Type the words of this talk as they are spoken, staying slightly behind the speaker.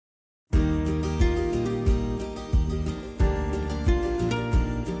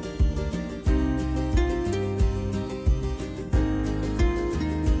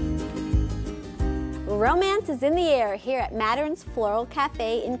Romance is in the air here at Mattern's Floral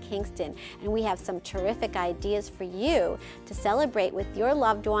Cafe in Kingston, and we have some terrific ideas for you to celebrate with your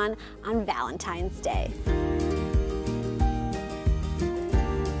loved one on Valentine's Day.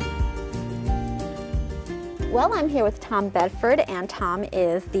 Well, I'm here with Tom Bedford, and Tom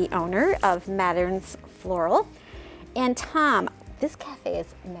is the owner of Mattern's Floral. And Tom, this cafe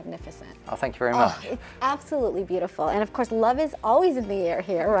is magnificent. Oh, thank you very much. Oh, it's absolutely beautiful. And of course, love is always in the air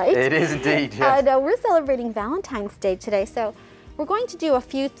here, right? It is indeed, yes. We're celebrating Valentine's Day today, so we're going to do a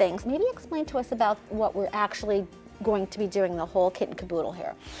few things. Maybe explain to us about what we're actually going to be doing, the whole kit and caboodle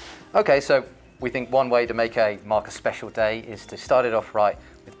here. Okay, so we think one way to mark a special day is to start it off right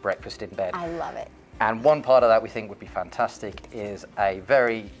with breakfast in bed. I love it. And one part of that we think would be fantastic is a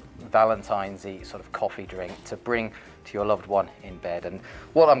very Valentine's-y sort of coffee drink to bring to your loved one in bed. And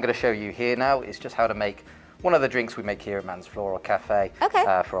what I'm going to show you here now is just how to make one of the drinks we make here at Mattern's Floral Cafe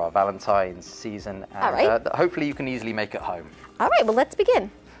for our Valentine's season. And, all right. Hopefully you can easily make at home. All right, well, let's begin.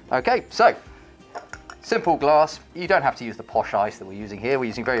 Okay, so simple glass. You don't have to use the posh ice that we're using here. We're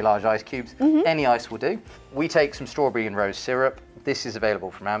using very large ice cubes. Any ice will do. We take some strawberry and rose syrup. This is available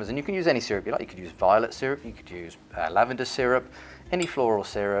from Amazon. You can use any syrup you like. You could use violet syrup, you could use lavender syrup, any floral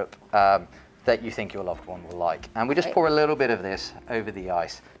syrup that you think your loved one will like. And we just pour a little bit of this over the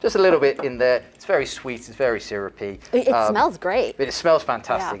ice. Just a little bit in there. It's very sweet, it's very syrupy. It smells great. It smells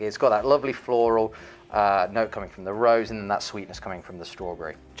fantastic. Yeah. It's got that lovely floral note coming from the rose and then that sweetness coming from the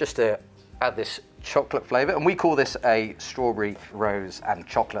strawberry. Just to add this chocolate flavor, and we call this a strawberry, rose and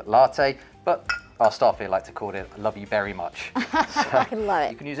chocolate latte, but our staff here like to call it love you very much. So I love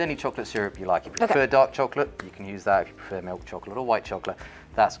it. you can use any chocolate syrup you like. If you prefer dark chocolate, you can use that. If you prefer milk chocolate or white chocolate,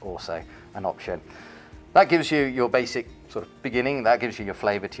 that's also an option. That gives you your basic sort of beginning. That gives you your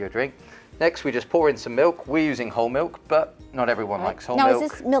flavor to your drink. Next, we just pour in some milk. We're using whole milk, but not everyone likes whole milk. Now,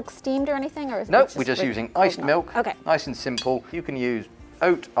 is this milk steamed or anything? Or is no, we're just using iced milk. Okay. Nice and simple. You can use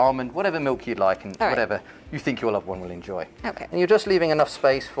oat, almond, whatever milk you'd like, and whatever you think your loved one will enjoy. Okay. And you're just leaving enough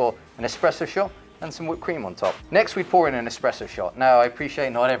space for an espresso shot and some whipped cream on top. Next, we pour in an espresso shot. Now, I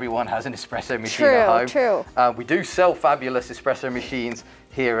appreciate not everyone has an espresso machine at home. True. We do sell fabulous espresso machines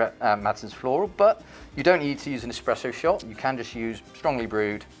here at Mattern's Floral, but you don't need to use an espresso shot. You can just use strongly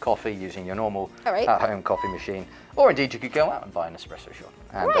brewed coffee using your normal at-home coffee machine. Or indeed, you could go out and buy an espresso shot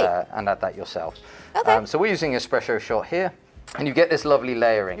and add that yourself. Okay. So we're using an espresso shot here. And you get this lovely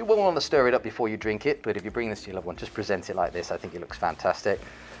layering. You will want to stir it up before you drink it, but if you bring this to your loved one, just present it like this. I think it looks fantastic.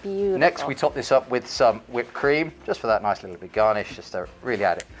 Beautiful. Next, we top this up with some whipped cream, just for that nice little bit garnish, just to really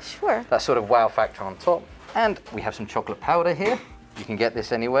add it. Sure. That sort of wow factor on top. And we have some chocolate powder here. You can get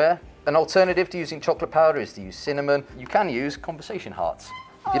this anywhere. An alternative to using chocolate powder is to use cinnamon. You can use conversation hearts.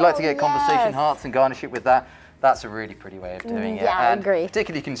 If you'd like to get conversation hearts and garnish it with that, that's a really pretty way of doing it. Yeah, I and agree.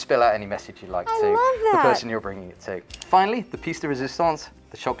 Particularly, you can spell out any message you'd like to love the person you're bringing it to. Finally, the piece de resistance,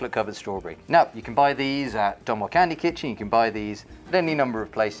 the chocolate-covered strawberry. Now, you can buy these at Dunmore Candy Kitchen. You can buy these at any number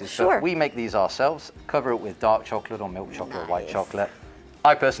of places. Sure. But we make these ourselves. Cover it with dark chocolate or milk chocolate or white chocolate.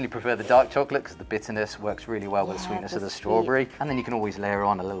 I personally prefer the dark chocolate because the bitterness works really well with the sweetness of the strawberry. And then you can always layer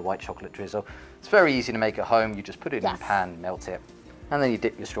on a little white chocolate drizzle. It's very easy to make at home. You just put it in a pan, melt it, and then you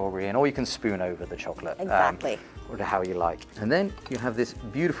dip your strawberry in, or you can spoon over the chocolate. Exactly. Or how you like. And then you have this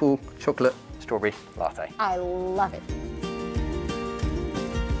beautiful chocolate strawberry latte. I love it.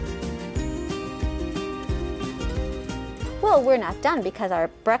 Well, we're not done because our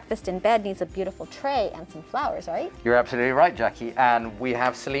breakfast in bed needs a beautiful tray and some flowers, right? You're absolutely right, Jackie. And we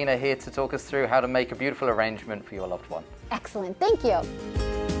have Selena here to talk us through how to make a beautiful arrangement for your loved one. Excellent, thank you.